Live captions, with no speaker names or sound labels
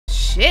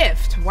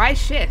shift? Why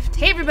shift?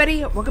 Hey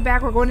everybody, welcome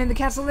back. We're going in the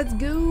castle. Let's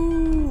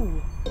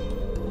go.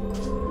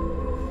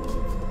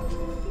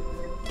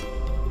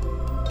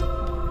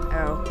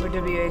 Oh, we're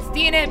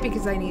WASDing it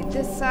because I need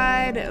this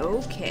side.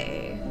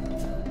 Okay.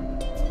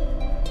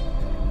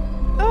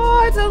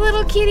 Oh, it's a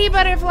little kitty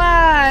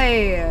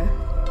butterfly.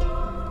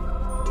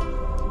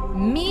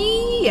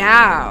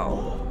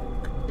 Meow.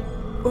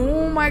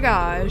 Oh my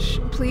gosh.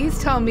 Please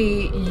tell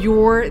me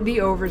you're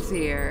the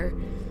overseer.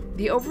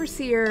 The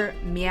overseer,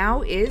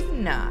 Meow, is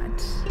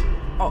not.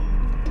 Oh,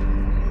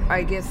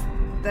 I guess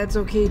that's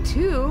okay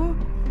too.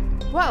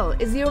 Well,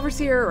 is the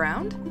overseer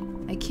around?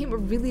 I came a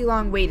really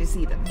long way to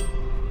see them.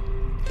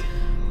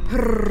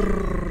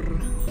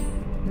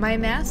 My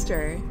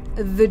master,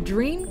 the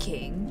Dream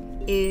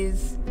King,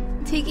 is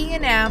taking a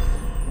nap.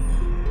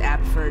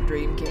 Nap for a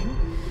Dream King.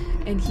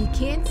 And he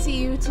can't see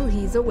you till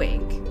he's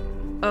awake.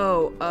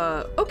 Oh,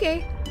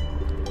 okay.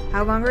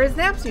 How long are his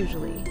naps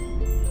usually?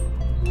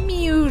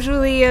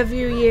 Usually a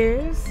few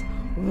years.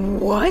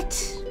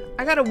 What?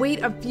 I gotta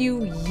wait a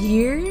few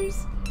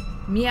years?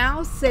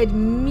 Meow said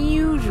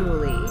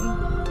usually.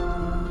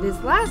 This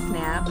last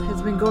nap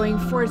has been going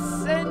for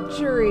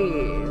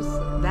centuries.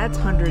 That's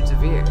hundreds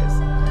of years.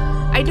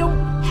 I don't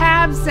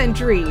have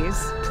centuries.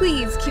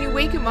 Please, can you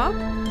wake him up?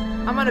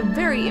 I'm on a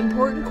very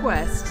important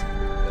quest.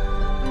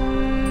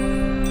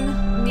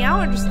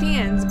 Meow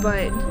understands,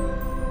 but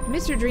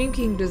Mr. Dream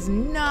King does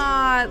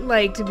not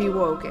like to be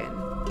woken.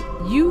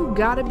 You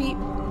gotta be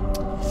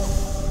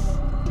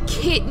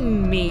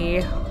kidding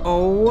me.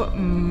 Oh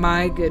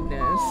my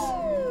goodness.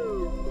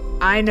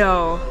 I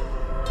know.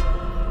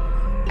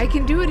 I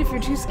can do it if you're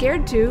too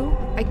scared to.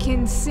 I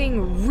can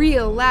sing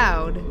real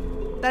loud.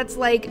 That's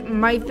like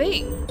my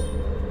thing.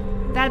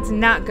 That's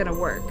not gonna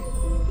work.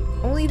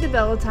 Only the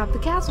bell atop the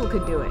castle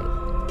could do it.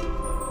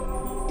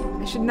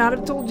 I should not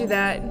have told you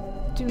that.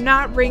 Do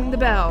not ring the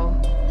bell.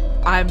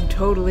 I'm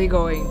totally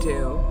going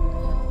to.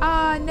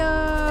 Ah,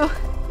 no.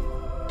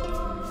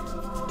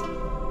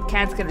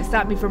 Cat's gonna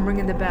stop me from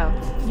ringing the bell.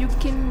 You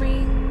can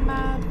ring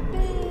my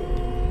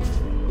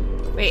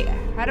bell. Wait,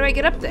 how do I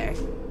get up there?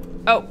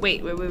 Oh,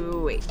 wait.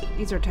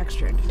 These are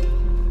textured.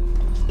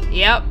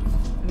 Yep.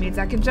 Means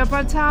I can jump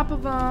on top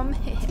of them.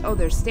 Oh,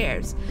 there's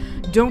stairs.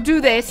 Don't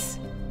do this.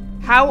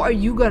 How are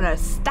you gonna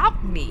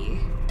stop me?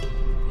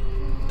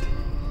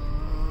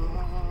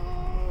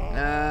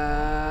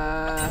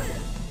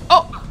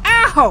 Oh,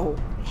 ow!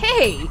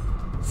 Hey!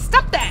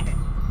 Stop that!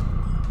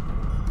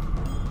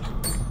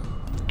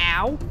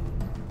 Ow.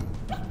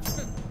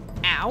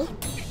 Ow.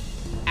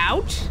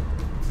 Ouch.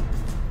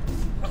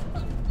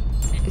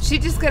 Is she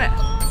just gonna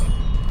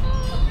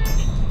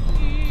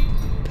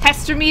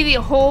pester me the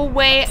whole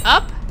way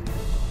up?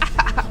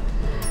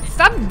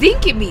 Stop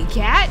dinking me,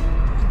 cat.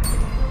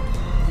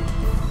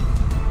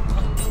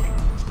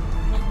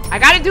 I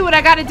gotta do what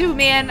I gotta do,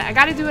 man. I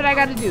gotta do what I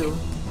gotta do.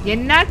 You're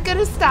not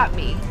gonna stop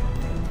me.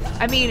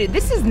 I mean,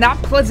 this is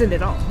not pleasant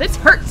at all. This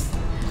hurts.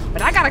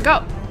 But I gotta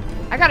go.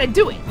 I gotta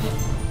do it.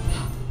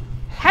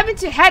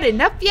 Haven't you had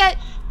enough yet?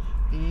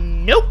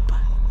 Nope.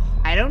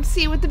 I don't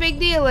see what the big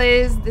deal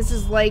is. This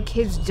is like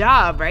his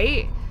job,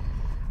 right?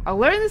 I'll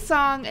learn the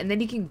song and then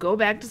he can go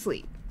back to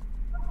sleep.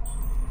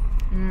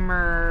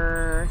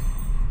 Meow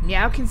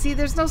can see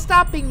there's no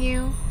stopping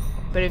you.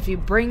 But if you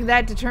bring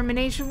that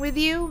determination with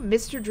you,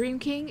 Mr. Dream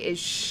King is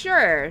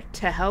sure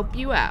to help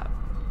you out.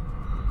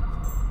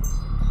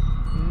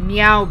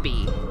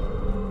 Meowby.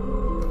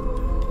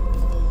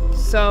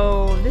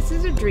 So, this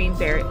is a dream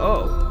fairy.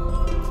 Oh.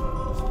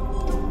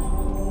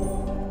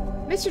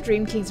 Mr.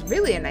 Dream King's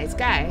really a nice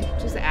guy.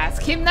 Just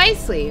ask him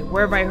nicely.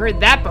 Where have I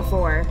heard that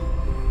before?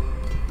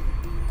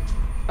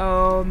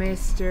 Oh,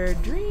 Mr.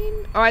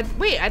 Dream... Oh,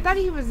 wait, I thought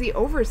he was the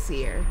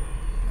overseer.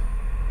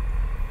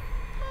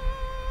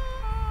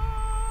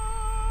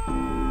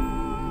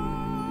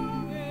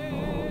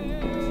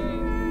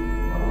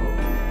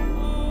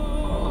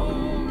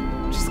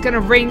 Just gonna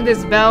ring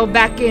this bell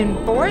back and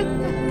forth.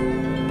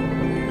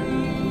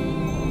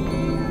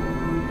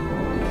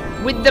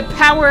 With the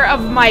power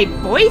of my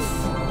voice?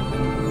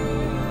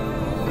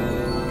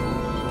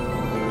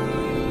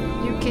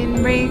 You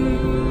can ring.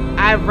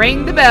 I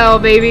rang the bell,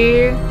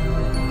 baby.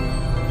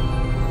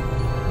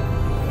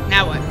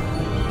 Now what?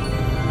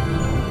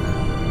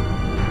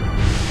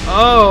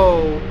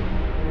 Oh.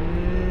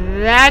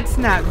 That's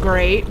not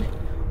great.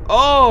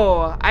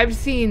 Oh, I've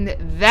seen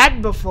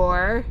that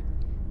before.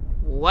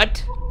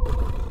 What?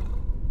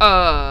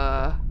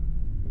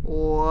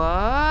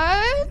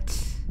 What?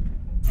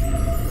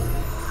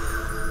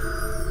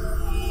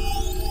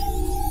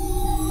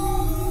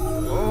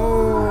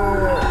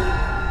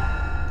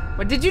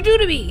 What did you do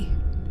to me?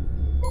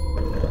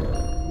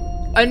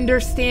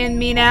 Understand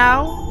me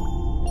now?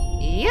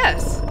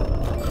 Yes.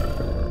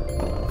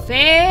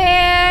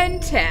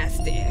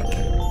 Fantastic.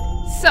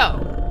 So,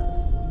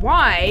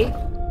 why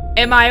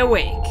am I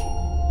awake?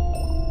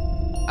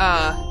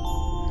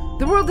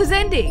 The world is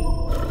ending.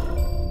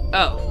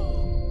 Oh.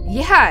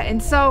 Yeah,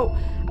 and so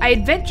I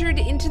adventured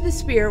into the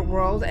spirit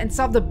world and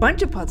solved a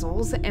bunch of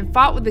puzzles and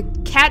fought with a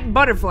cat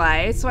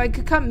butterfly so I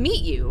could come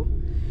meet you.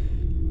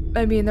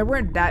 I mean, there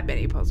weren't that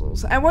many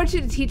puzzles. I want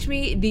you to teach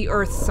me the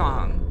Earth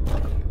Song.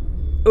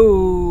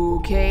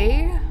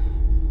 Okay.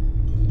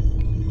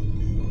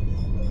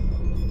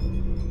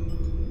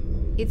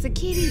 It's a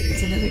kitty.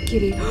 It's another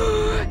kitty.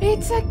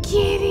 It's a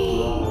kitty.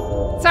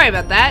 Sorry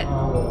about that.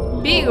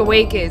 Being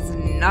awake is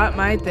not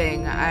my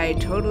thing. I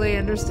totally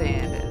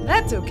understand.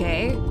 That's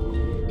okay.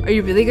 Are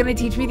you really gonna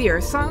teach me the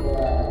Earth Song?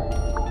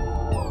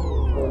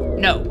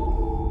 No.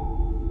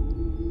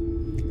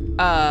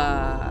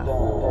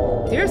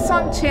 The Earth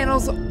Song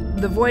channels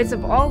the voice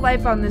of all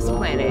life on this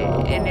planet,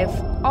 and if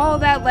all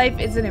that life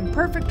isn't in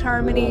perfect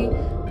harmony,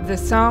 the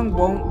song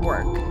won't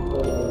work.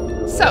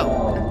 So,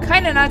 I'm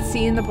kinda not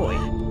seeing the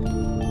point.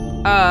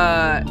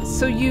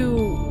 So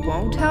you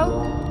won't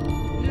help?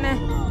 Meh.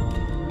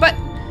 But,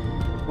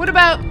 what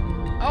about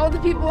all the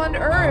people on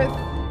Earth?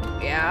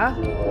 Yeah?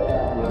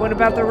 What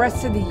about the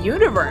rest of the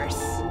universe?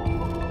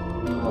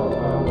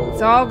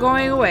 It's all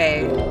going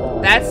away.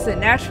 That's the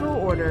natural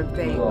order of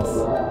things.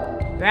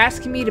 You're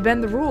asking me to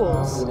bend the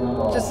rules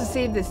just to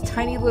save this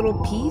tiny little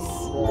piece?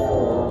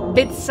 A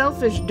bit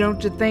selfish,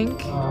 don't you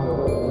think?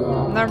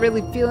 I'm not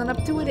really feeling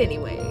up to it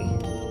anyway.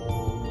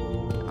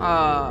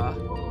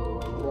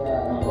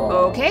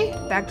 Okay,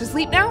 back to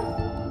sleep now?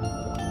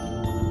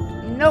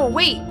 No,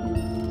 wait.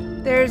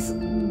 There's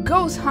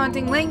ghosts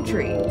haunting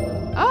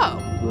Langtree. Oh,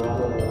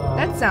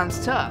 that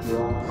sounds tough.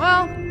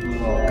 Well,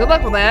 good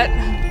luck with that.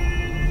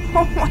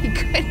 Oh my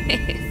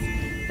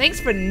goodness. Thanks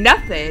for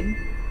nothing.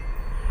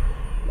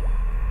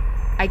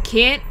 I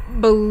can't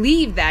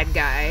believe that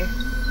guy.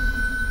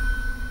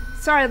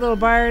 Sorry, little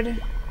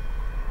bard.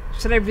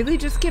 Should I really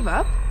just give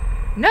up?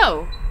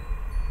 No.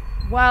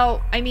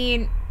 Well, I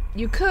mean,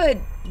 you could,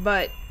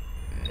 but...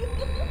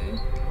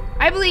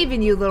 I believe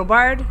in you, little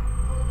bard.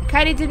 I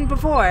kinda didn't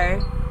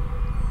before.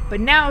 But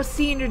now,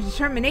 seeing your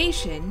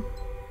determination,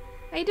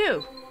 I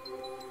do.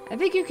 I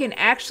think you can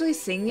actually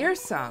sing your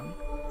song.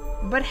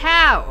 But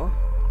how?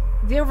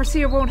 The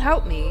overseer won't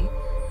help me.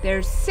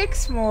 There's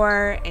 6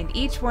 more, and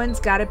each one's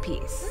got a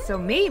piece. So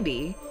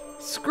maybe,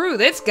 screw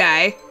this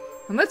guy,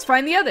 and let's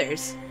find the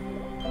others.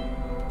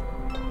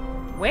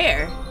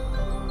 Where?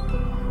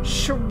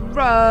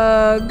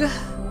 Shrug.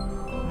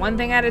 One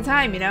thing at a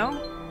time, you know?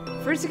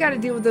 First, I gotta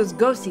deal with those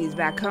ghosties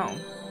back home.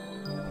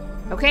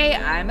 Okay,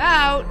 I'm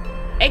out.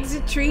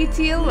 Exit tree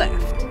to your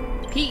left.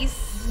 Peace.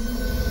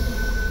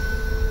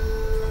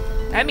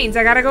 That means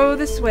I gotta go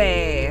this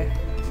way.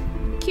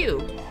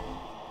 Q.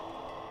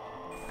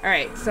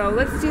 Alright, so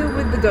let's deal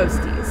with the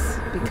ghosties,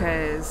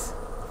 because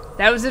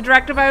that was the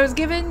directive I was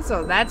given,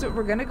 so that's what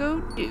we're gonna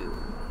go do.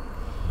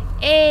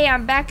 Hey,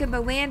 I'm back in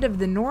the land of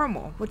the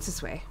normal. What's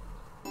this way?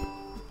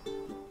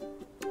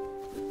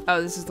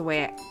 Oh, this is the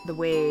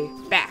way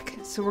back.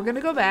 So we're gonna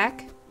go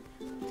back.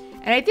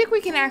 And I think we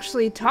can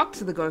actually talk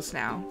to the ghost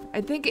now. I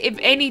think, if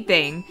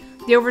anything,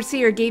 the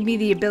overseer gave me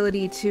the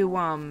ability to,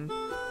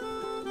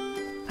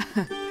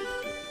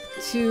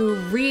 to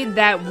read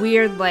that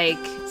weird, like,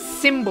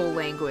 symbol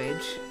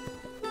language.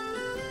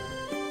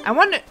 I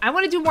want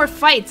to do more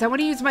fights. I want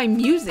to use my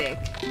music.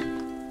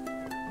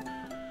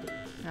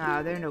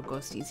 Ah, there are no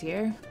ghosties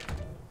here.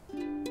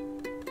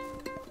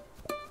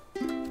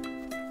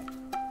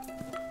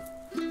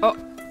 Oh.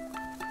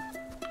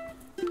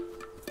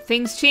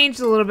 Things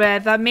changed a little bit. I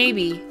thought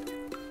maybe.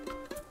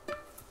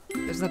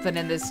 There's nothing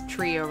in this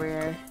tree over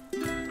here.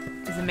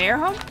 Is the mayor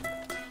home?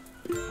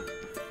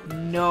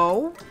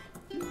 No.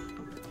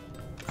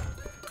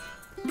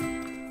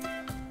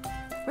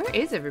 Where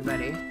is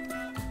everybody?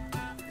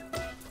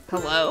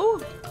 Hello?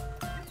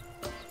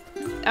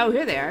 Oh,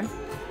 here they are.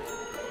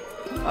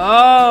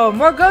 Oh,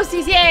 more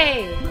ghosties,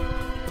 yay!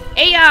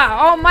 Aya,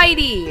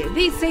 almighty!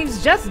 These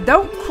things just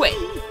don't quit.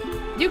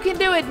 You can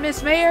do it,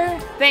 Miss Mayor.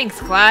 Thanks,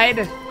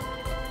 Clyde.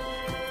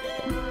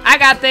 I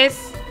got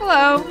this.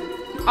 Hello.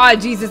 Aw,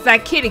 Jesus,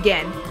 that kid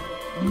again.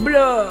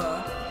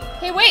 Blah.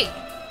 Hey, wait.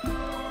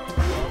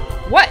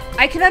 What?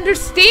 I can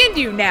understand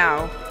you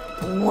now.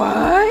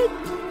 What?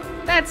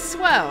 That's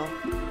swell.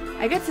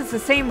 I guess it's the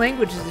same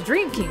language as the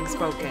Dream King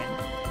spoken.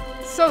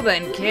 So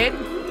then, kid,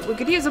 we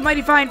could use a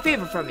mighty fine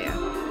favor from you.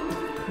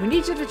 We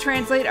need you to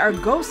translate our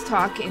ghost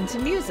talk into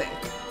music.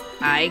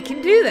 I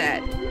can do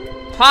that.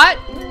 Hot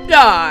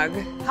dog.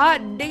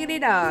 Hot diggity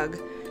dog.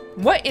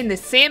 What in the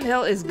Sam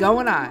Hill is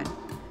going on?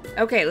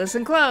 Okay,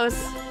 listen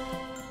close.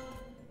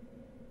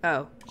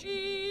 Oh.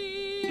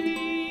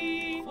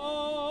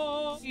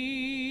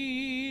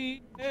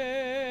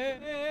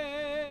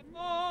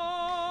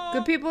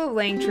 Good people of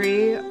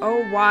Langtree,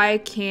 oh why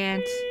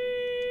can't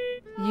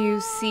you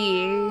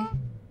see?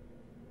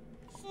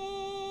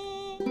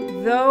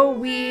 Though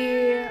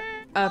we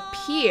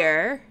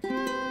appear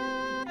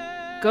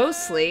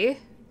ghostly,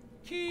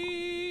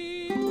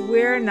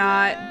 we're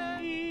not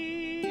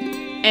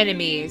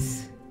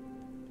enemies.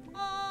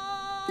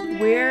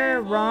 We're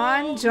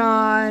Ron,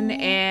 John,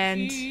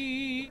 and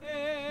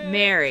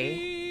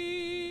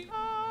Mary.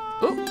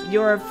 Ooh,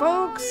 you're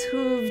folks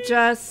who've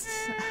just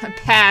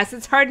passed.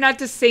 It's hard not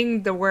to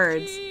sing the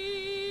words.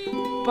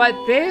 But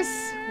this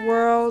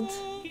world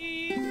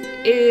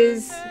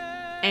is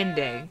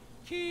ending.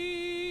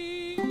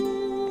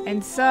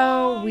 And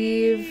so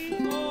we've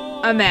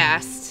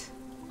amassed.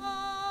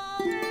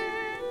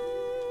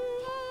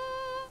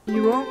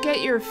 You won't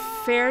get your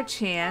fair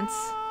chance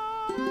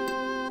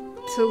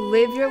to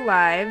live your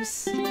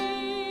lives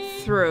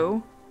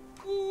through.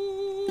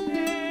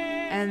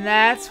 And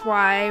that's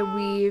why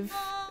we've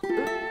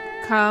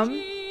come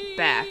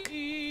back.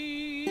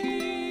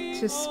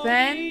 To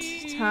spend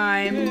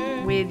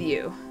time with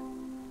you.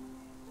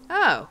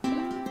 Oh.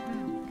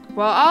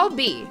 Well, I'll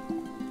be.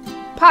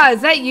 Pa,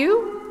 is that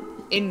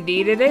you?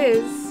 Indeed it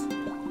is.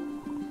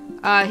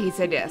 He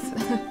said yes.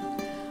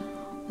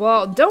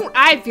 Well, don't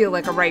I feel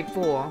like a right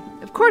fool?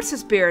 Of course the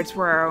spirits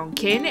were our own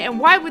kin, and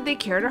why would they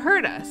care to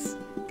hurt us?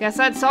 Guess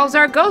that solves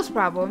our ghost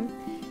problem.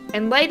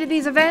 In light of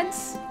these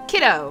events,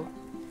 kiddo,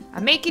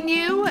 I'm making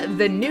you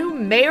the new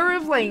mayor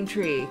of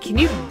Langtree. Can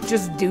you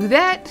just do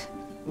that?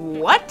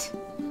 What?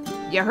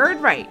 You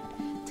heard right.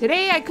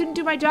 Today I couldn't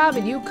do my job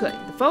and you could.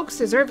 The folks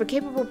deserve a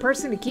capable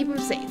person to keep them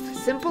safe.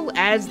 Simple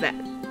as that.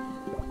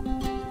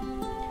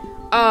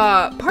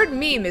 Pardon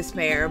me, Miss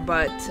Mayor,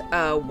 but,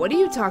 what are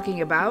you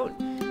talking about?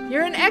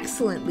 You're an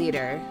excellent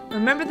leader.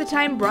 Remember the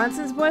time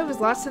Bronson's boy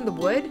was lost in the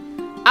wood?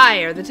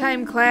 Aye, or the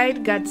time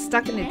Clyde got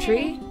stuck in a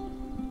tree?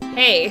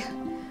 Hey,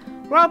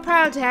 we're all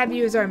proud to have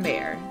you as our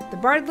mayor. The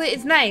Bardlet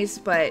is nice,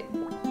 but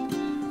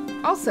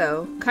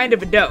also kind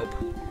of a dope.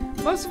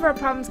 Most of our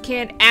problems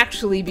can't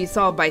actually be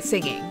solved by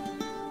singing.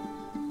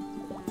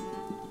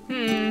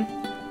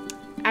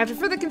 After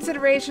further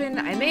consideration,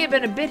 I may have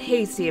been a bit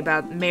hasty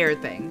about the mayor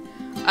thing.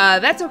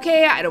 That's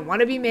okay, I don't want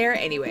to be mayor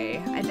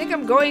anyway. I think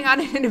I'm going on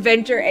an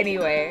adventure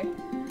anyway.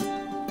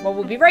 Well,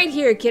 we'll be right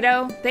here,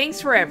 kiddo.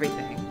 Thanks for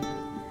everything.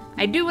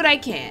 I do what I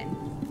can.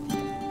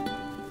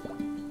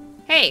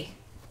 Hey.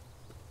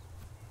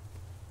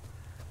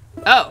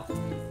 Oh.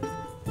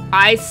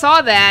 I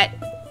saw that.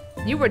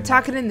 You were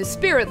talking in the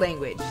spirit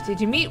language. Did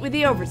you meet with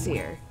the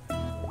overseer?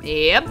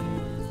 Yep.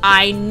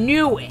 I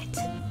knew it.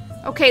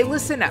 Okay,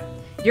 listen up.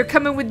 You're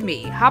coming with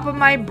me. Hop on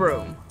my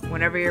broom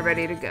whenever you're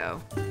ready to go.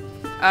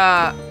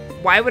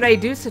 Why would I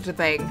do such a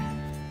thing?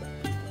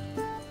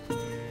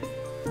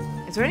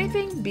 Is there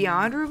anything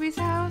beyond Ruby's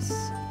house?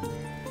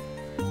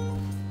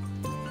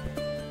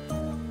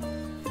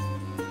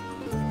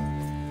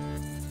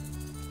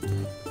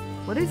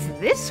 What is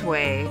this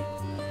way?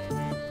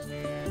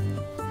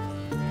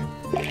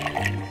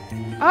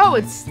 Oh,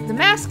 it's the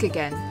mask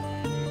again.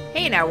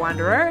 Hey now,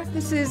 Wanderer.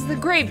 This is the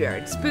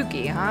graveyard.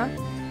 Spooky, huh?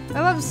 I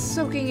love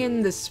soaking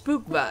in the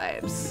spook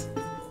vibes.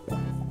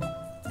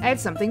 I have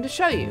something to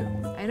show you.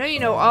 I know you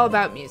know all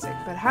about music,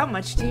 but how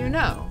much do you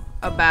know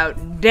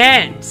about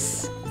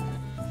dance?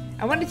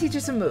 I want to teach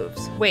you some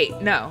moves. Wait,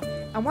 no.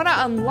 I want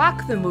to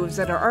unlock the moves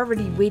that are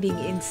already waiting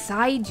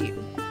inside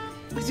you.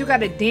 Because you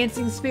got a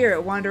dancing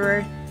spirit,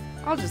 Wanderer.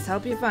 I'll just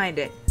help you find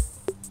it.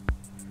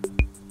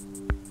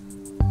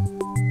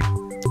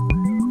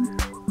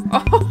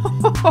 Oh,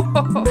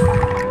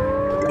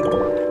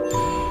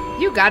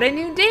 you got a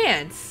new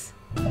dance.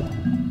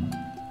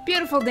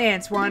 Beautiful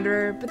dance,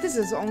 Wanderer, but this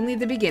is only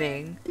the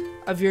beginning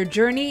of your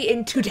journey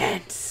into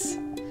dance.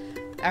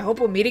 I hope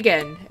we'll meet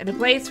again in a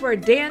place where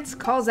dance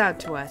calls out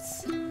to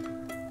us. Do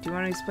you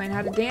want to explain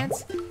how to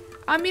dance?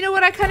 You know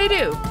what I kind of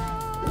do.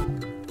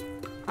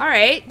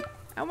 Alright,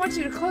 I want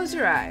you to close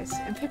your eyes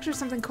and picture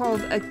something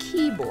called a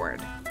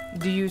keyboard.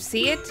 Do you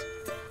see it?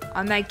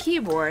 On that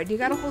keyboard, you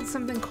gotta hold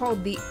something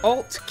called the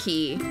Alt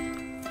key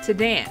to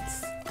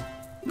dance.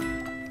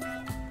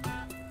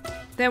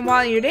 Then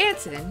while you're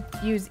dancing,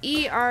 use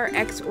E, R,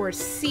 X, or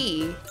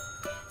C.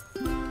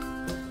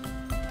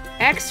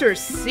 X or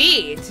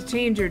C to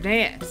change your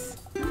dance.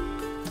 You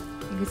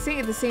can sing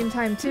at the same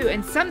time too,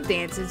 and some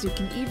dances you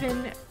can do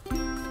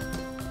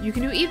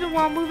even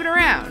while moving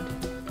around.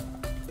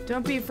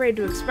 Don't be afraid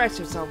to express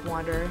yourself,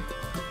 Wanderer.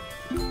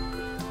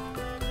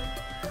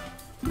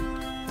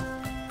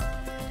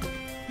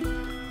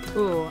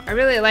 Ooh, I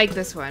really like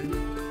this one.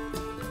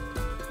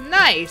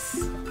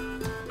 Nice!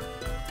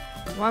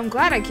 Well, I'm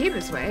glad I came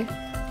this way.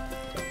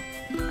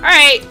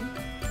 Alright,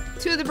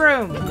 to the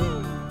broom.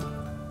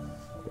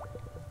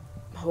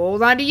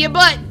 Hold on to your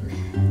butt.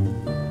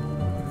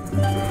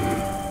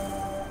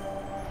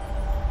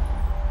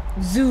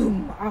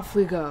 Zoom, off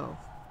we go.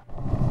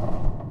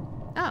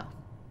 Oh.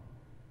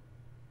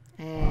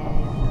 And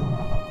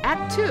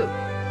Act 2.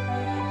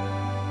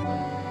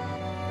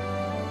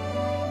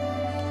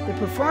 The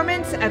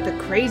performance at the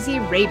Crazy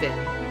Raven.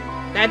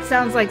 That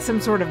sounds like some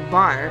sort of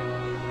bar.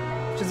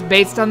 Just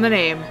based on the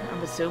name,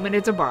 I'm assuming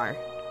it's a bar.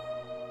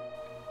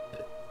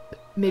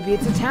 Maybe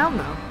it's a town,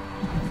 though.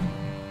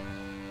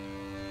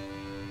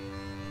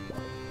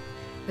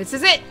 This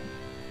is it!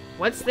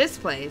 What's this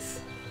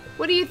place?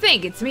 What do you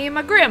think? It's me and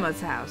my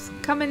grandma's house.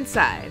 Come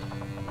inside.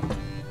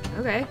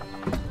 Okay.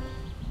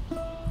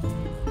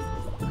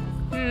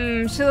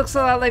 She looks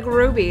a lot like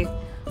Ruby.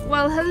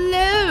 Well,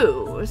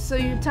 hello! So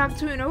you talked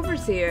to an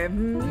overseer.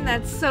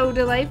 That's so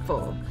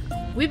delightful.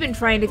 We've been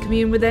trying to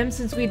commune with them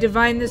since we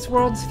divined this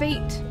world's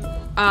fate.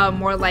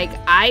 More like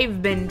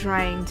I've been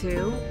trying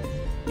to.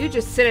 You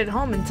just sit at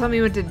home and tell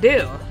me what to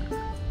do.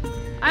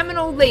 I'm an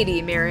old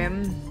lady,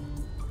 Miriam.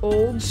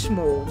 old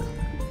schmold.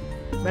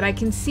 But I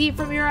can see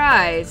from your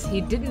eyes,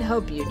 he didn't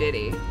help you, did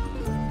he?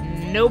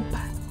 Nope.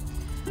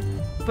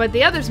 But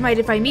the others might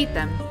if I meet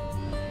them.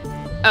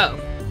 Oh,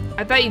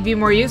 I thought you'd be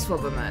more useful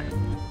than that.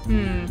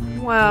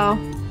 Well,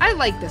 I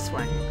like this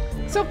one.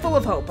 So full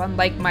of hope,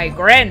 unlike my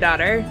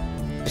granddaughter.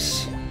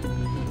 Psh.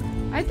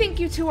 I think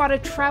you two ought to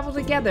travel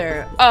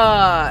together.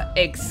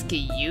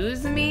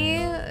 Excuse me?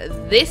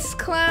 This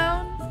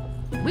clown?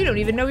 We don't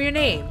even know your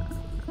name.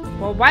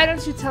 Well, why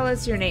don't you tell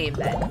us your name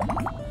then?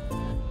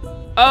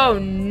 Oh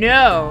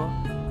no.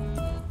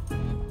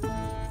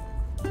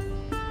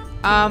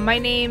 My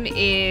name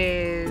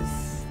is...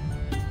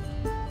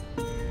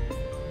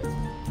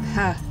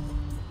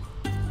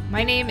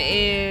 My name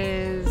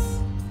is...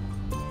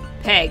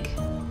 Peg.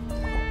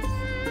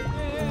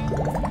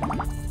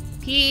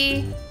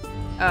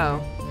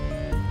 P-O.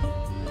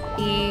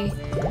 E...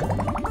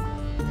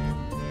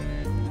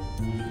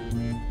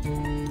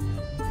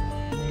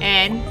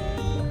 N...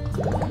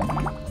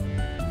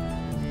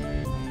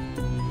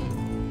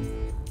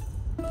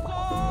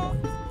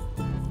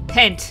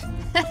 Pent.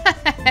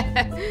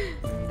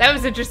 That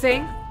was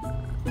interesting.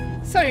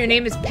 So your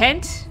name is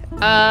Pent?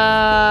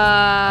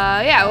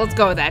 Yeah, let's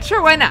go with that.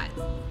 Sure, why not?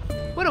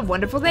 What a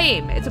wonderful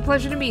name. It's a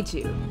pleasure to meet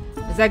you.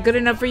 Is that good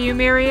enough for you,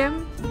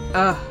 Miriam?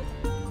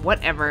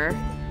 Whatever.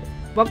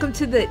 Welcome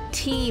to the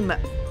team,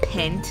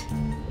 Pent.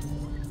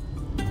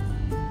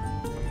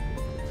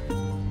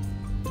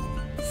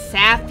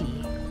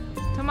 Sappy.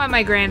 Don't mind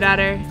my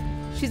granddaughter.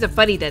 She's a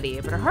fuddy-duddy,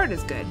 but her heart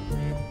is good.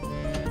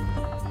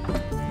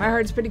 My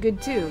heart's pretty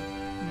good too.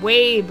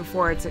 Way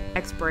before its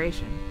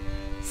expiration.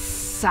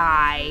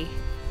 Sigh.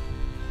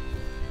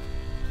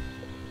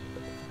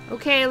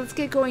 Okay, let's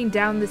get going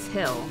down this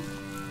hill.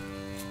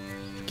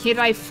 Can't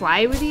I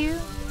fly with you?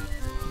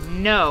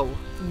 No,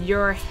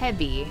 you're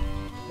heavy.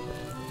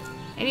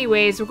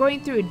 Anyways, we're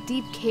going through a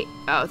deep cave.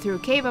 Oh, through a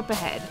cave up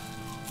ahead.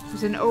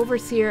 There's an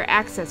overseer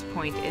access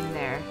point in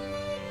there.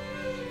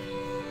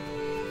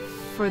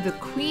 For the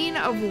Queen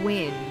of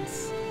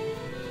Winds.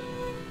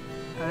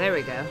 Oh, there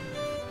we go.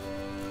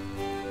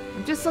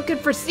 I'm just looking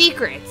for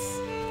secrets.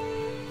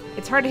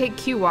 It's hard to hit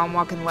Q while I'm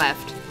walking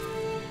left.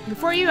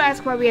 Before you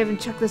ask why we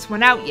haven't checked this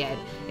one out yet,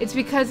 it's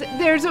because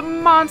there's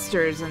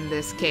monsters in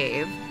this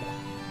cave.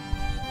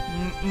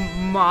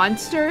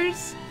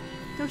 Monsters?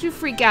 Don't you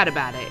freak out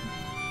about it.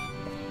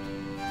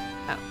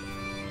 Oh.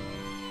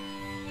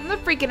 I'm not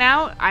freaking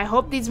out. I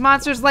hope these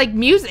monsters like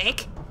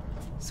music.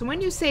 So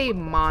when you say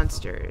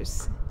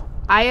monsters,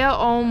 Aya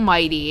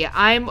Almighty,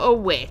 I'm a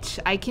witch.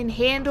 I can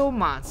handle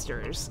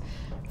monsters.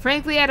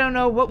 Frankly, I don't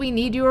know what we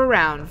need you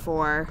around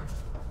for.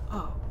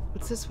 Oh,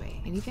 what's this way?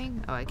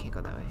 Anything? Oh, I can't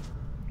go that way.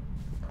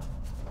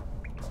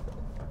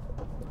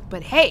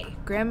 But hey,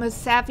 Grandma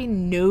Sappy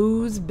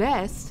knows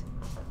best.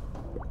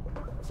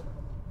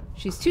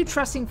 She's too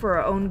trusting for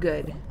her own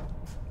good.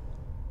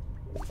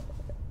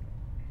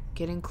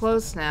 Getting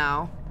close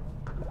now.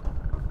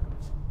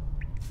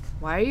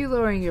 Why are you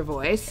lowering your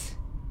voice?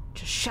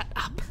 Just shut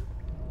up.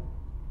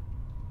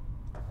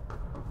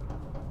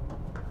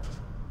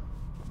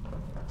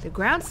 The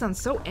ground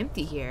sounds so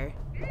empty here.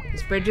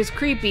 This bridge is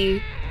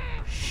creepy.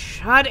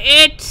 Shut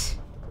it!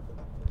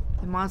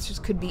 The monsters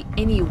could be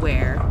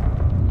anywhere.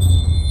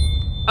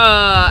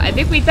 I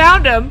think we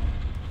found him.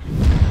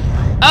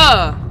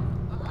 I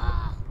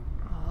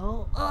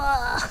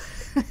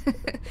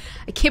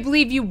can't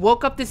believe you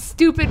woke up this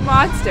stupid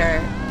monster.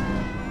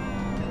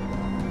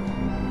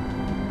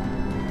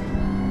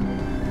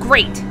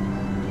 Great.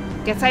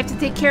 Guess I have to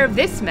take care of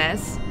this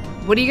mess.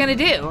 What are you gonna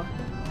do?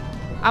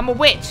 I'm a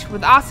witch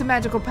with awesome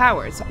magical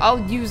powers, so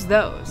I'll use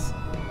those.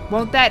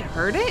 Won't that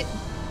hurt it?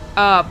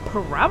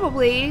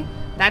 Probably.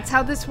 That's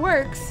how this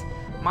works.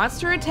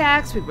 Monster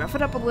attacks, we rough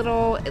it up a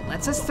little, it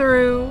lets us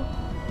through.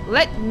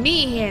 Let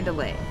me handle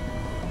it.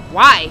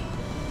 Why?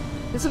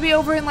 This will be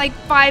over in like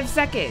 5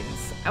 seconds.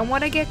 I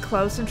want to get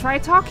close and try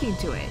talking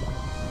to it.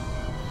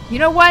 You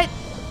know what?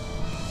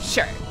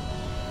 Sure.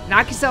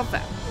 Knock yourself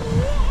out.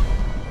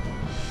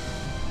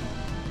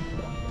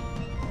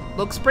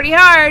 Looks pretty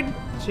hard.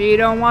 Sure you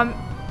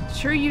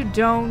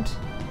don't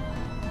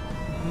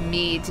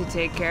me to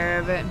take care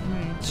of it?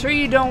 Sure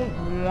you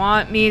don't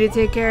want me to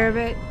take care of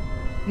it?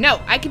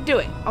 No, I can do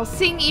it. I'll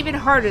sing even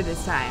harder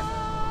this time.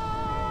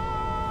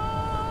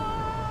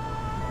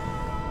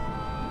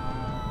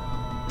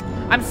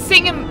 I'm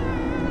singing.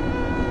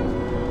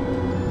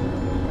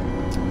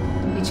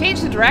 You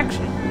changed the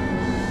direction.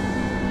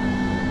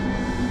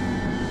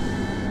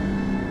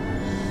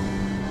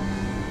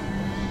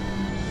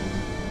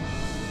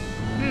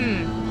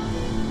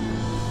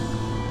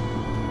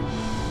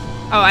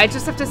 Oh, I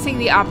just have to sing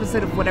the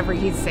opposite of whatever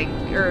he's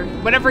singing, or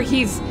whatever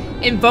he's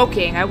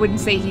invoking. I wouldn't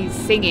say he's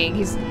singing.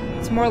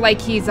 It's more like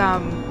he's,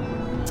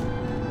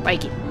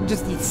 like,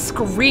 just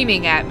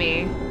screaming at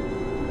me.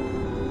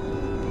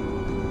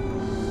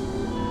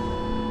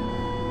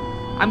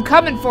 I'm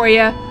coming for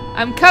you.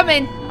 I'm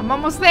coming. I'm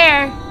almost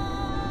there.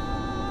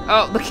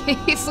 Oh, look,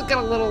 he's looking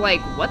a little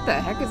like, what the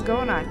heck is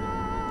going on?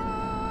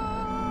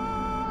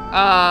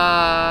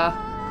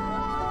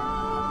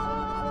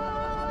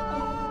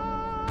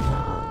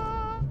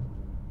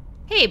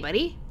 Hey,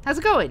 buddy. How's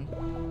it going?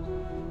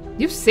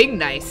 You sing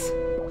nice.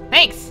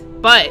 Thanks,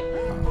 but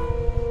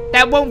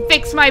that won't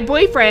fix my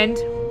boyfriend.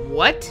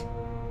 What?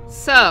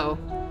 So,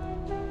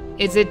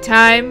 is it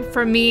time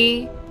for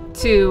me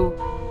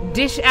to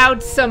dish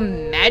out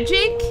some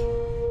magic?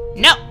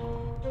 No.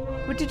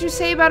 What did you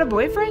say about a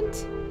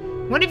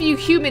boyfriend? One of you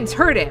humans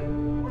hurt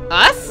him.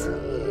 Us?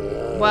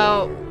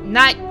 Well,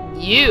 not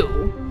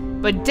you,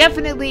 but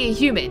definitely a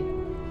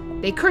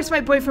human. They cursed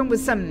my boyfriend with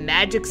some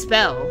magic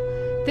spell.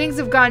 Things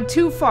have gone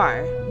too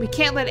far. We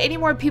can't let any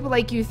more people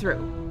like you through.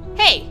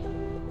 Hey,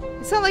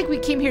 it's not like we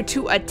came here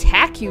to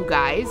attack you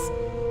guys.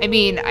 I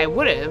mean, I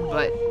would've,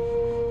 but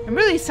I'm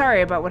really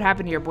sorry about what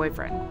happened to your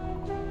boyfriend.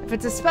 If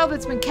it's a spell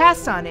that's been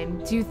cast on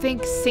him, do you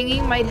think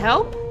singing might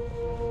help?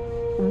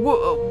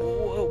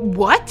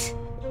 What?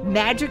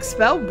 Magic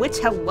spell? Which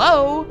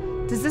hello?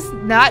 Does this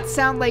not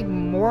sound like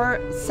more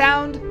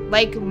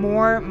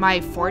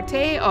my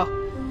forte? Oh,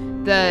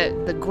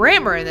 the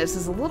grammar in this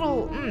is a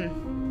little.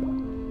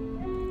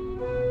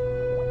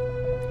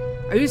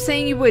 Are you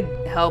saying you would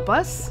help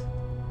us?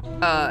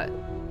 I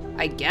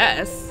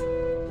guess.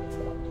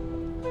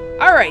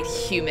 All right,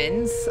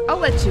 humans, I'll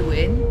let you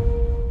in.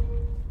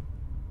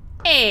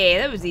 Hey,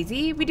 that was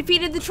easy. We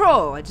defeated the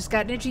troll. I just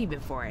got an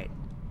achievement for it.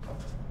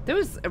 That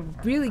was a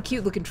really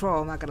cute looking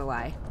troll, I'm not gonna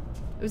lie.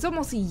 It was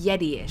almost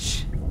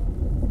Yeti-ish.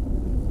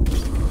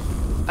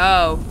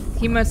 Oh,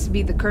 he must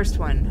be the cursed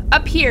one.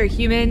 Up here,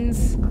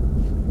 humans.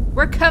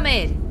 We're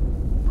coming.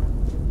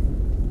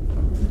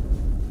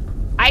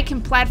 I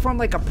can platform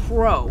like a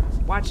pro.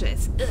 Watch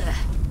this. Ugh.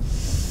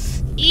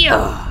 Ew.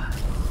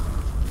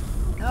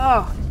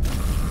 Oh.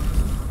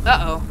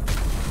 Uh-oh.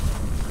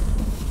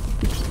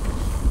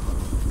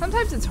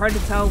 Sometimes it's hard to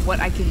tell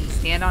what I can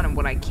stand on and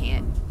what I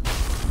can't.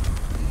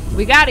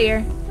 We got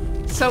here.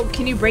 So,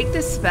 can you break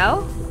this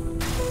spell?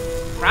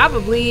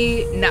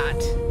 Probably not.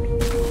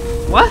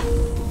 What?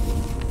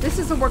 This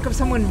is the work of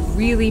someone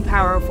really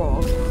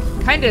powerful.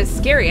 Kinda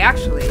scary,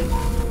 actually.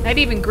 Not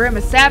even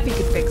Grandma Sappy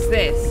could fix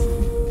this.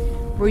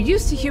 We're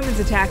used to humans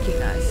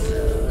attacking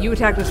us. You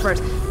attacked us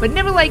first, but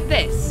never like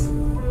this.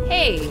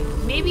 Hey,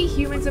 maybe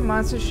humans and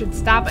monsters should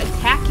stop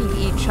attacking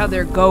each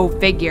other, go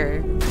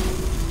figure.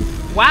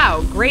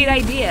 Wow, great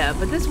idea,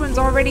 but this one's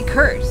already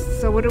cursed,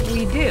 so what do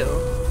we do?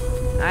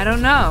 I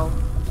don't know.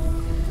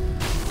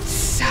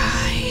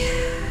 Sigh.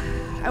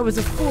 I was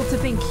a fool to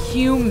think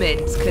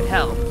humans could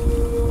help.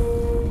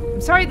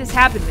 I'm sorry this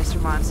happened, Mr.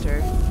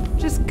 Monster.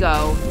 Just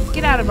go.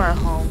 Get out of our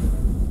home.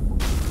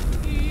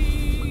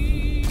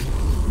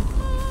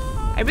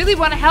 I really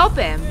want to help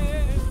him.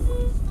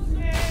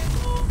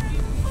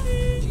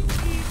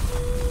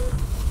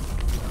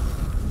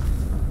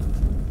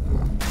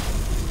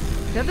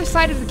 The other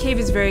side of the cave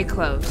is very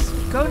close.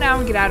 Go now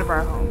and get out of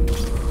our home.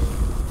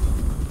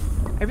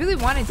 I really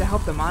wanted to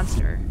help the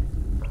monster.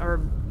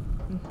 Or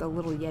the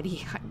little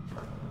Yeti. I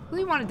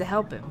really wanted to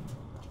help him.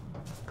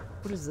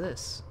 What is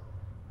this?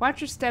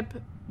 Watch your step.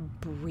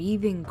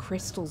 Breathing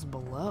crystals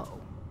below.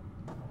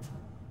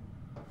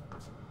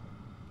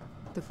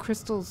 The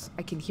crystals,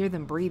 I can hear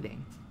them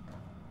breathing.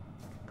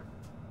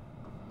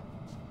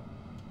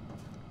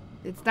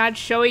 It's not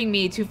showing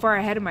me too far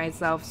ahead of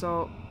myself,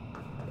 so...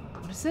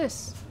 What is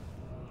this?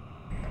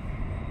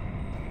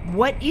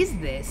 What is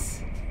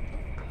this?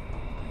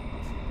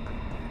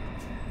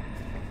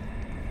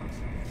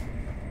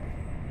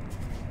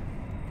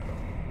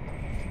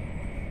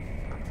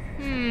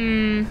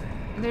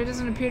 There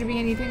doesn't appear to be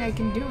anything I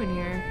can do in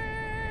here.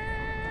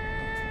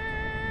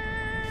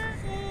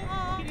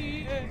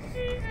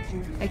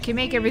 I can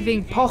make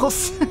everything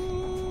pulse.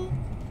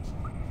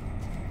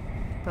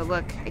 But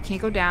look, I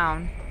can't go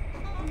down.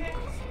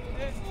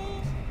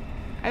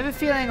 I have a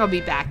feeling I'll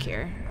be back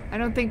here. I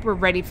don't think we're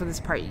ready for this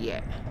part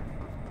yet.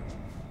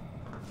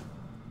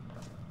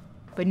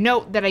 But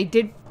note that I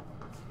did...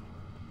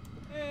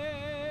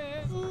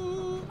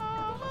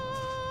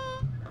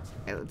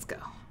 Okay, let's go.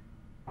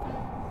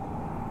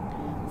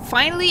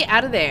 Finally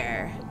out of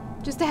there.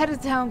 Just ahead of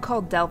a town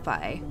called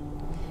Delphi.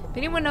 If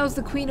anyone knows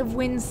the Queen of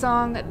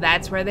Wandersong,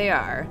 that's where they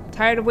are.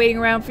 Tired of waiting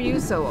around for you,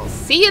 so we'll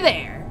see you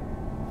there.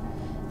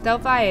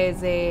 Delphi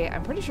is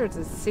I'm pretty sure it's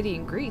a city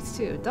in Greece,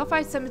 too.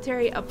 Delphi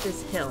Cemetery up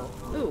this hill.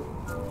 Ooh.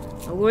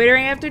 No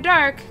loitering after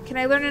dark. Can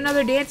I learn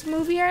another dance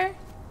move here?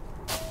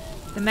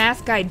 The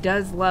masked guy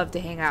does love to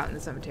hang out in the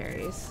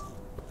cemeteries.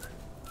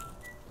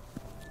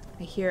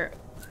 I hear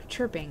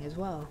chirping as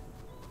well.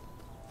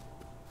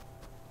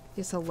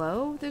 Yes,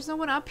 hello? There's no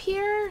one up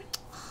here?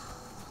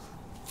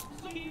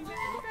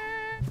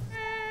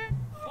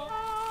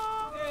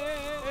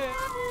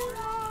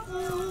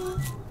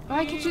 Oh,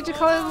 I can choose to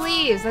color the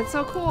leaves. That's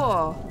so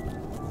cool.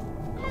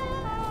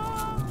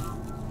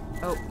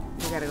 Oh,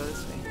 we gotta go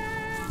this way.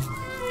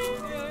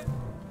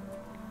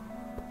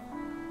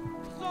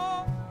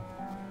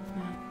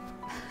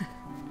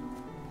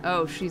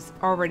 Oh, she's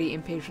already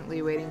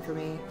impatiently waiting for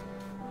me.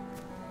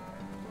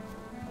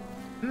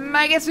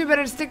 I guess we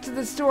better stick to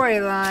the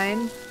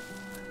storyline.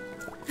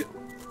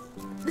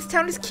 This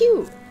town is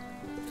cute.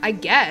 I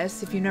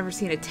guess, if you've never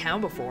seen a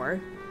town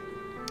before.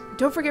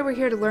 Don't forget we're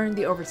here to learn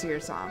the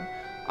Overseer song.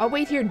 I'll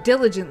wait here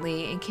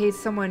diligently in case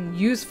someone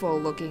useful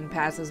looking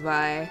passes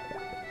by.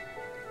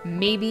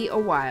 Maybe a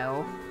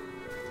while.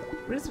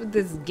 What is with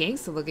this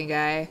gangster looking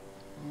guy?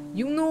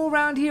 You know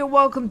around here,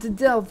 welcome to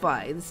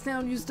Delphi. This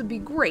town used to be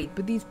great,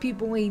 but these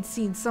people ain't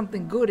seen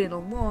something good in a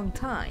long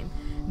time.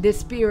 Their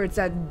spirits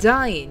are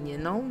dying, you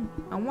know?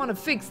 I want to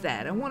fix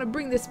that. I want to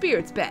bring the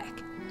spirits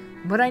back.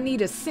 But I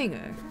need a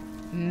singer.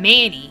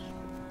 Manny.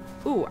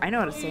 Ooh, I know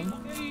how to sing.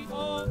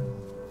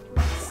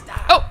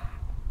 Oh!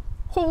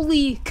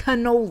 Holy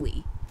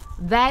cannoli.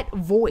 That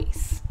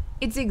voice.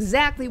 It's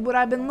exactly what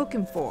I've been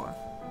looking for.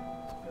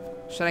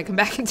 Should I come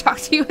back and talk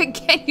to you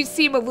again? You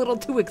seem a little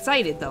too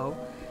excited, though.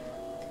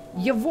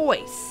 Your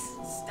voice.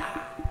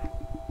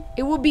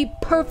 It will be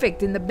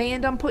perfect in the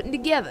band I'm putting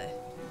together.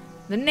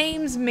 The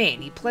name's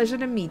Manny. Pleasure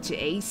to meet you,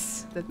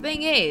 Ace. The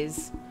thing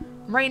is,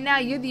 right now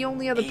you're the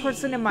only other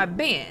person in my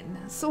band,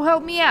 so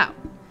help me out.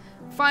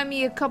 Find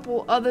me a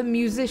couple other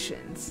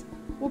musicians.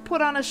 We'll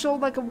put on a show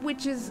like a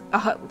witch's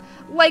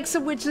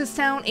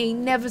town ain't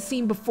never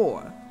seen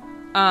before.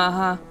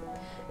 Uh-huh.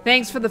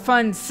 Thanks for the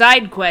fun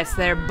side quest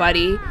there,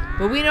 buddy,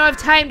 but we don't have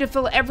time to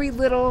fill every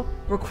little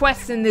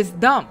request in this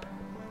dump.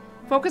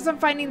 Focus on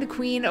finding the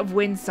Queen of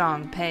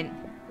Wandersong, Pen.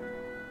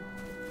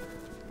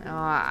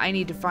 I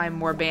need to find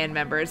more band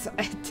members.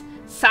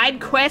 Side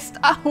quest?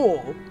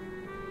 Oh.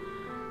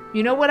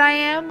 You know what I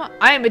am?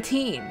 I am a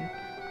teen.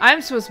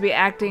 I'm supposed to be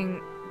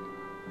acting...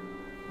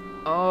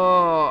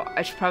 Oh,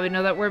 I should probably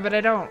know that word, but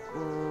I don't.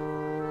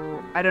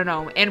 I don't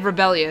know. And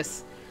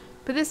rebellious.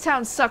 But this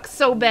town sucks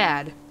so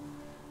bad.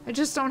 I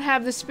just don't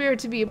have the spirit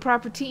to be a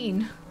proper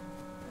teen.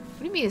 What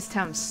do you mean this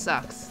town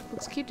sucks?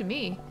 Looks cute to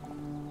me.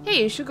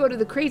 Hey, you should go to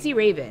the Crazy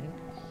Raven.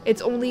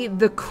 It's only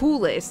the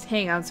coolest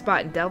hangout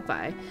spot in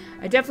Delphi.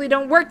 I definitely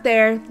don't work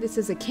there. This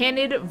is a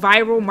candid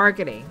viral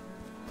marketing.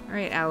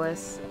 Alright,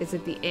 Alice. Is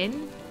it the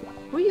inn?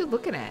 Who are you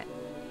looking at?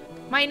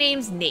 My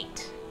name's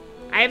Nate.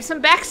 I have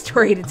some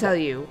backstory to tell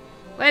you.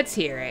 Let's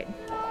hear it.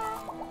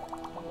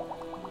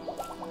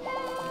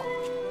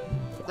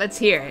 Let's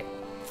hear it.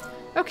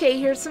 Okay,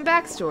 here's some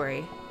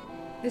backstory.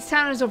 This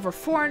town is over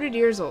 400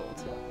 years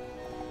old.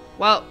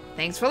 Well,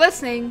 thanks for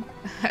listening.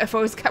 I've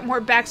always got more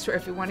backstory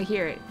if you want to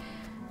hear it.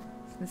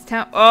 This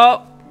town...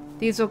 Oh!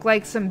 These look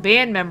like some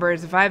band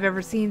members if I've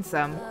ever seen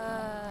some.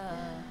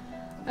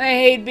 I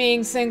hate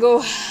being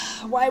single.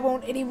 Why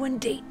won't anyone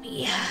date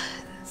me?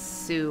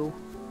 Sue.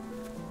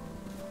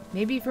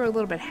 Maybe if you're a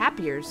little bit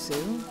happier,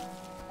 Sue.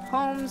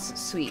 Homes,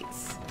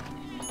 sweets.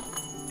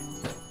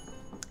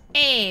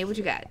 Hey, what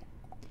you got?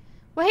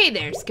 Well, hey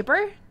there,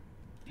 Skipper.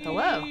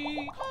 Hello.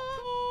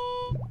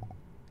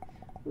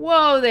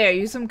 Whoa there,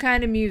 you some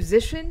kind of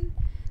musician?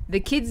 The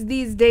kids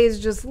these days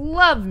just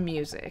love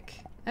music.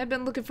 I've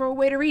been looking for a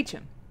way to reach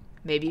them.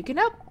 Maybe you can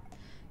help.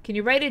 Can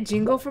you write a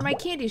jingle for my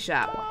candy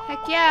shop?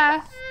 Heck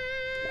yeah.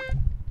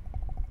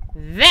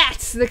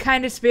 That's the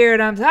kind of spirit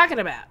I'm talking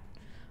about.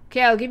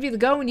 Okay, I'll give you the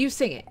go and you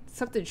sing it.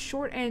 Something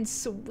short and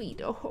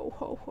sweet. Oh ho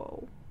ho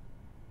ho.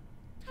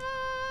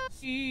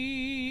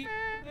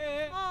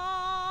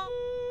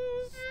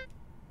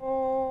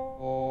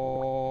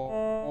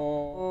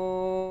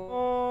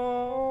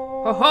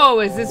 Ho ho,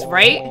 is this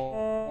right?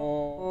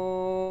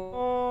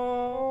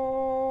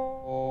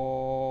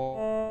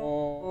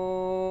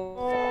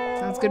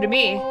 Sounds good to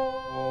me.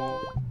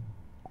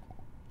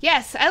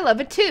 Yes, I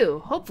love it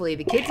too. Hopefully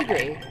the kids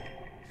agree.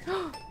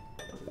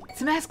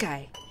 It's a mask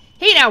guy.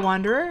 Hey now,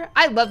 Wanderer.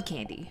 I love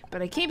candy,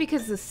 but I came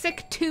because the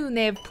sick tune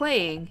they have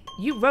playing,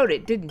 you wrote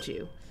it, didn't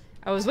you?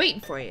 I was waiting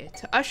for you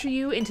to usher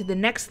you into the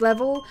next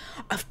level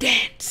of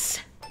dance.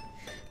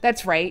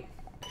 That's right.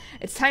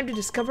 It's time to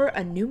discover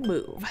a new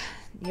move.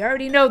 You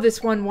already know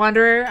this one,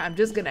 Wanderer. I'm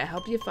just gonna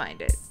help you find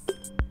it.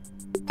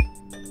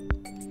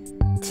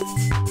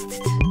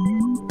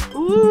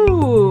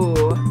 Ooh,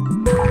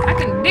 I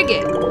can dig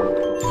it.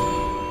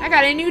 I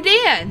got a new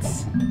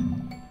dance.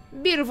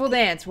 Beautiful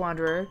dance,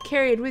 Wanderer.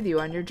 Carry it with you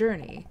on your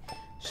journey.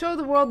 Show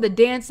the world the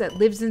dance that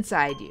lives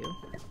inside you.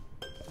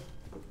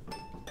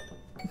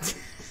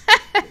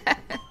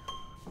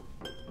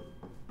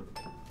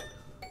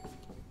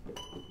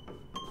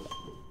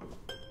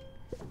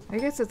 I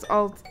guess it's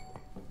all...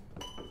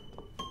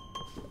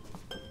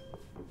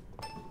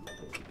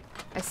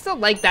 I still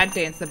like that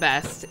dance the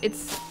best.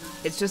 It's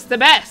just the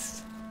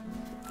best.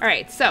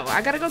 Alright, so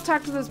I gotta go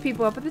talk to those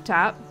people up at the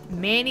top.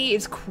 Manny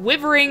is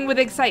quivering with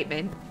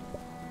excitement.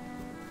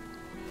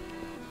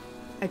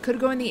 I could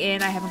go in the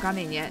inn. I haven't gone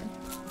in yet.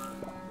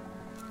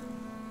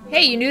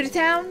 Hey, you new to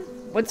town?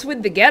 What's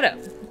with the getup?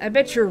 I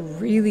bet you're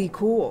really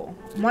cool.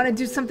 Want to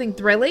do something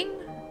thrilling?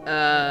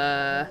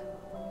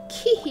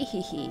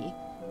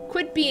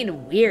 Quit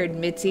being weird,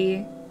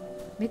 Mitzi.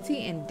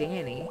 Mitzi and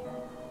Danny.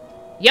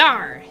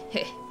 Yar!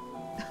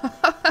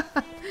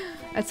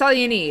 That's all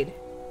you need.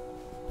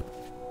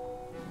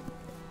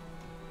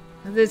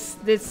 This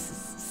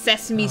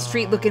Sesame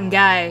Street looking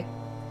guy.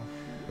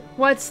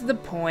 What's the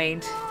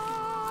point?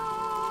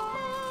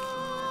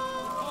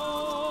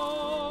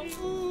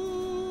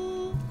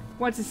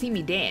 Wants to see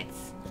me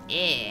dance.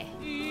 Yeah.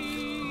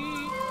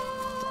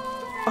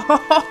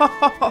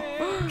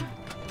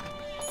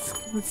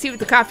 Let's see what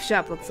the coffee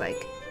shop looks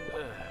like.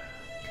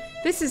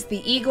 This is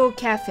the Eagle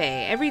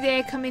Cafe. Every day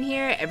I come in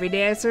here, every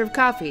day I serve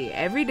coffee.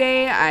 Every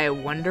day I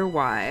wonder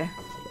why.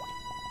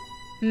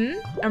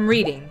 I'm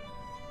reading.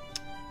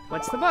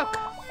 What's the book?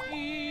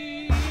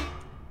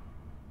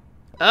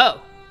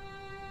 Oh.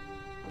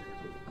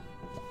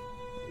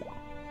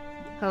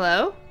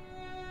 Hello?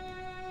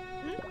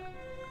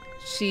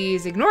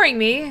 She's ignoring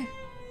me.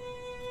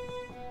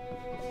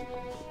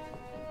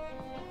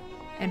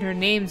 And her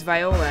name's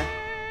Viola.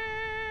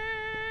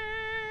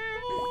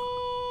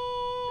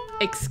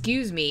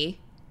 Excuse me.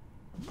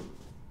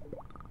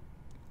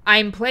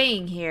 I'm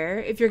playing here.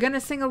 If you're gonna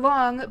sing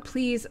along,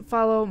 please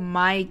follow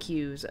my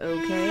cues,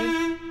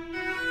 okay?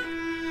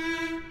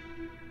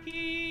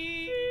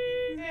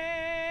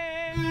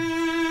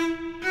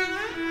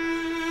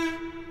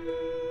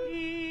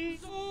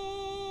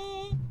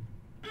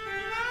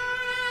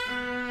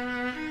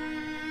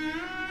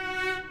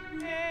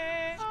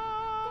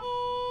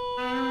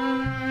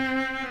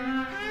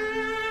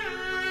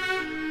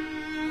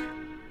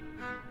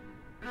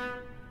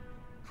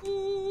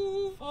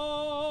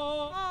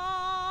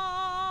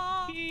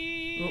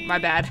 Oh, my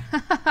bad.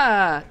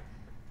 I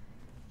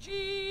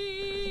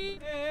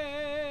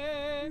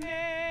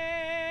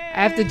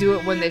have to do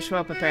it when they show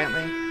up,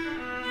 apparently.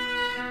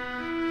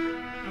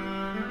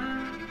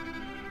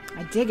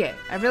 I dig it.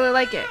 I really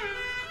like it.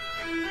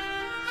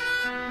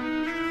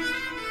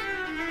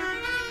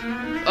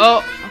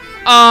 Oh,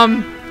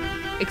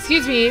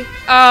 excuse me.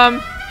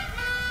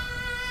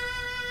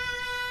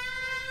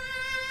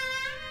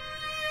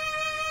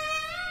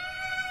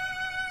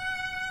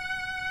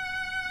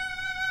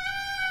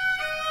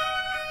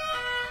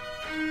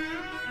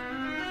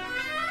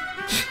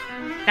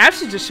 Now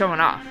she's just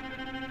showing off.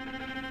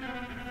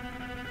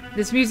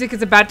 This music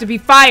is about to be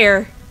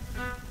fire.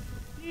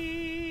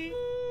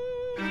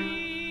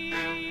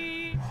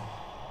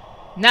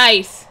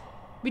 Nice.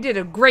 We did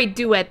a great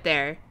duet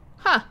there.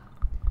 Huh.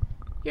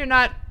 You're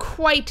not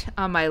quite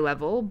on my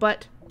level,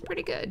 but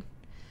pretty good.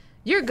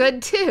 You're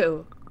good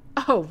too.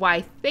 Oh,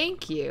 why,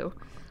 thank you.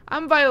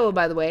 I'm Viola,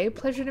 by the way.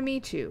 Pleasure to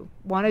meet you.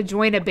 Want to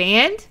join a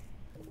band?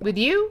 With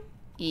you?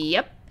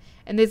 Yep.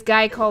 And this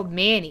guy called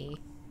Manny.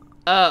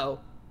 Oh.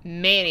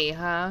 Manny,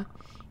 huh?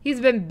 He's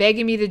been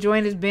begging me to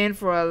join his band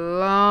for a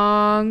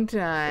long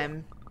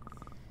time.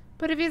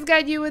 But if he's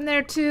got you in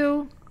there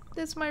too,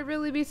 this might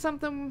really be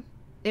something.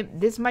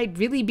 This might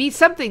really be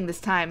something this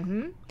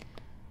time,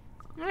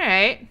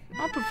 Alright,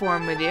 I'll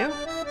perform with you.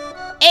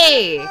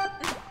 Hey!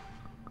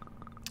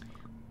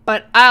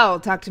 But I'll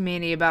talk to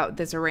Manny about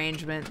this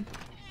arrangement.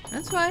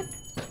 That's fine.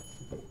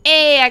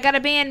 Hey, I got a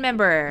band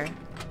member.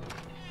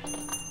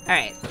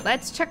 Alright,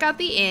 let's check out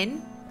the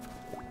inn.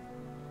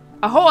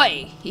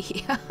 Ahoy!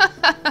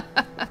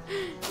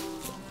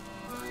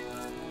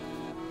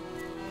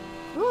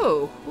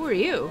 Ooh, who are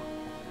you?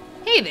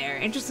 Hey there,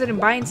 interested in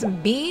buying some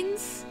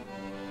beans?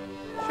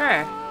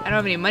 Sure, I don't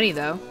have any money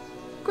though.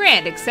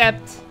 Grand,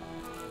 except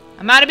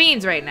I'm out of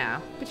beans right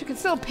now. But you can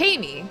still pay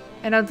me,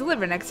 and I'll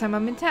deliver next time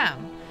I'm in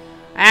town.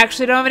 I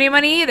actually don't have any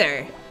money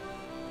either.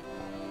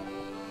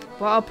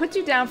 Well, I'll put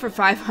you down for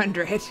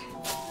 500.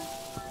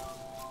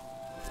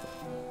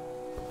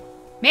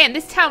 Man,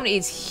 this town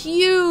is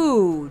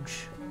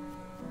huge.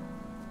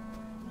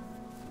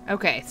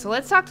 Okay, so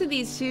let's talk to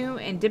these two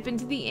and dip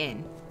into the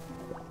inn.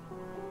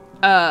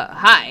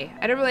 Hi.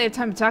 I don't really have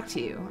time to talk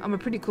to you. I'm a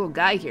pretty cool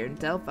guy here in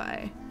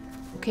Delphi.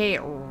 Okay,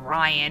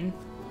 Ryan.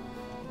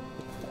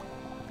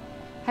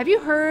 Have you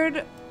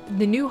heard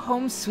the new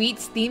Home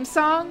Sweets theme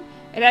song?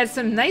 It has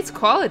some nice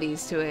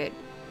qualities to it,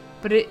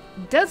 but it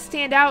does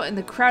stand out in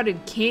the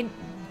crowded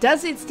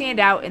Does it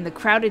stand out in the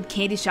crowded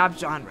candy shop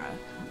genre?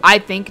 I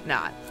think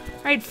not.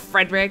 Alright,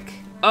 Frederick.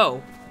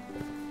 Oh.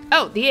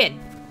 Oh, the inn.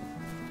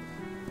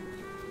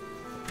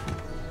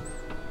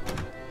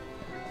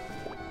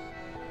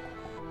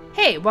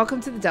 Hey,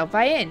 welcome to the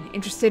Delphi Inn.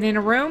 Interested in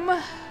a room?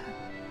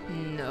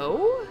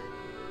 No?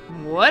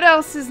 What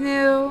else is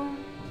new?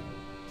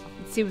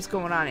 Let's see what's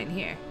going on in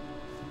here.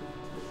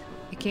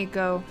 I can't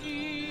go.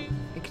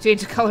 I can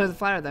change the color of the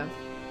flower, though.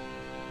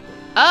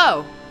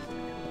 Oh!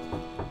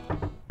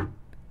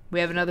 We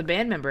have another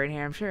band member in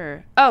here, I'm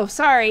sure. Oh,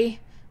 sorry.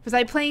 Was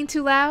I playing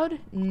too loud?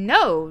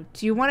 No.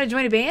 Do you want to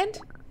join a band?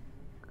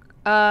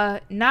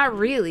 Not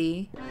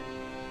really.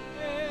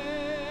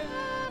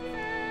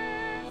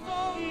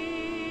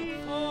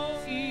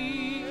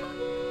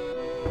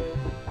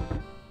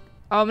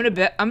 Oh, I'm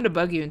gonna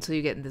bug you until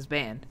you get in this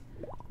band.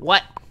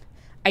 What?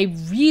 I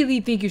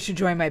really think you should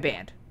join my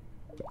band.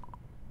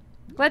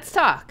 Let's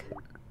talk.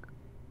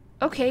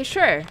 Okay,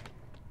 sure.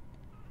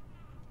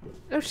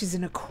 Oh, she's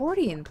an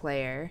accordion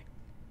player.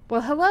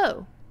 Well,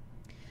 hello.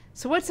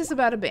 So what's this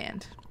about a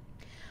band?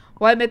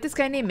 Well, I met this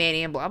guy named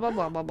Manny and blah blah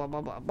blah blah blah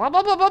blah blah blah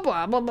blah blah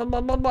blah blah blah blah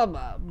blah blah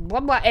blah blah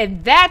blah,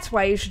 and that's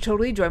why you should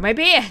totally join my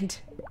band.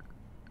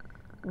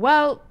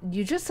 Well,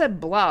 you just said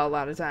blah a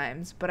lot of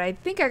times, but I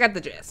think I got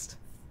the gist.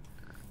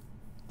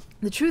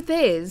 The truth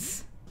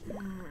is,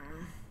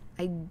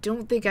 I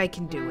don't think I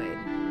can do it.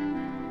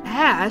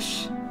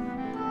 Ash?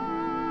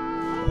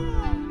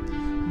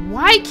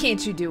 Why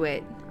can't you do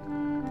it?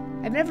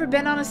 I've never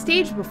been on a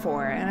stage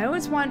before, and I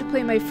always wanted to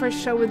play my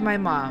first show with my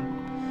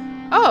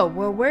mom. Oh,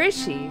 well, where is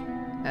she?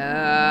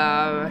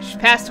 She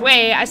passed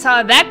away. I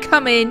saw that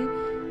coming.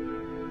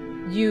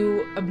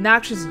 You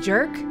obnoxious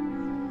jerk.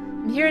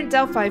 I'm here in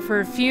Delphi for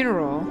a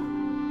funeral.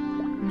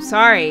 I'm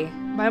sorry.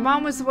 My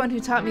mom was the one who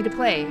taught me to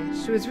play.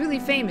 She was really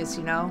famous,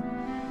 you know.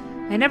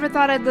 I never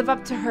thought I'd live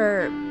up to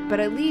her, but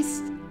I at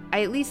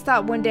least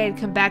thought one day I'd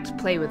come back to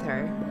play with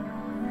her.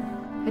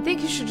 I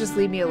think you should just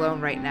leave me alone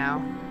right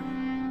now.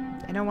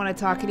 I don't want to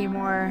talk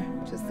anymore.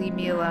 Just leave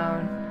me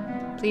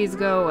alone. Please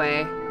go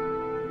away.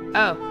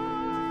 Oh.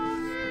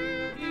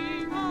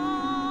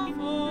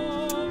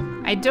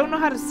 I don't know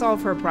how to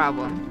solve her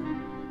problem.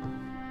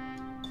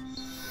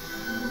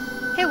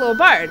 Hey, little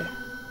bard.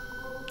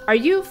 Are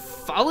you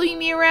following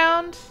me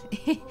around?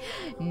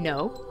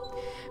 No.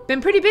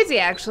 Been pretty busy,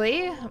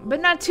 actually.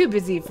 But not too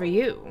busy for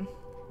you.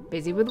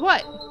 Busy with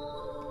what?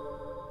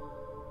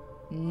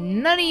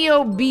 None of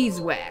your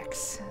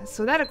beeswax.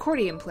 So that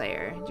accordion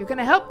player, you're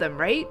gonna help them,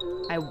 right?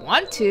 I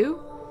want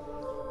to.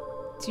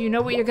 Do you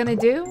know what you're gonna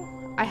do?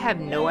 I have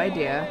no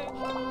idea.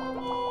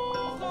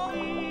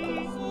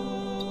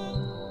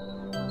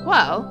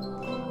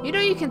 Well, you know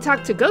you can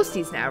talk to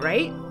ghosties now,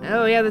 right?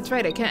 Oh yeah, that's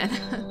right, I can.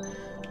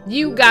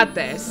 You got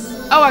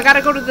this. Oh, I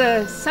gotta go to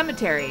the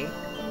cemetery.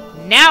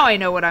 Now I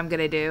know what I'm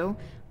gonna do.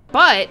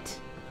 But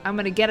I'm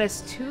gonna get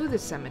us to the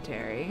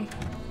cemetery.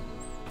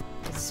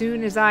 As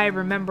soon as I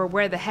remember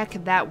where the heck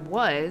that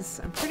was,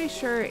 I'm pretty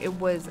sure it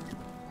was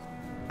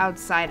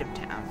outside of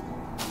town.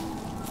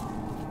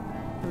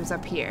 It was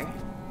up here.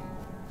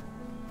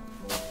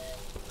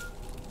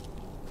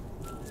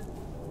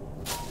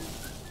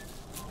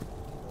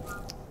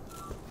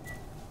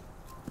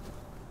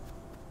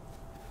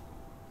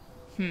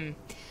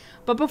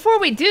 But before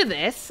we do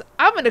this,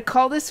 I'm gonna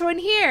call this one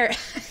here.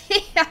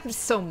 I'm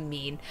so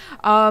mean.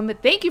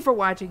 Thank you for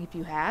watching if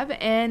you have,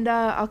 and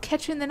I'll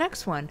catch you in the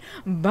next one.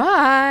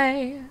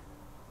 Bye!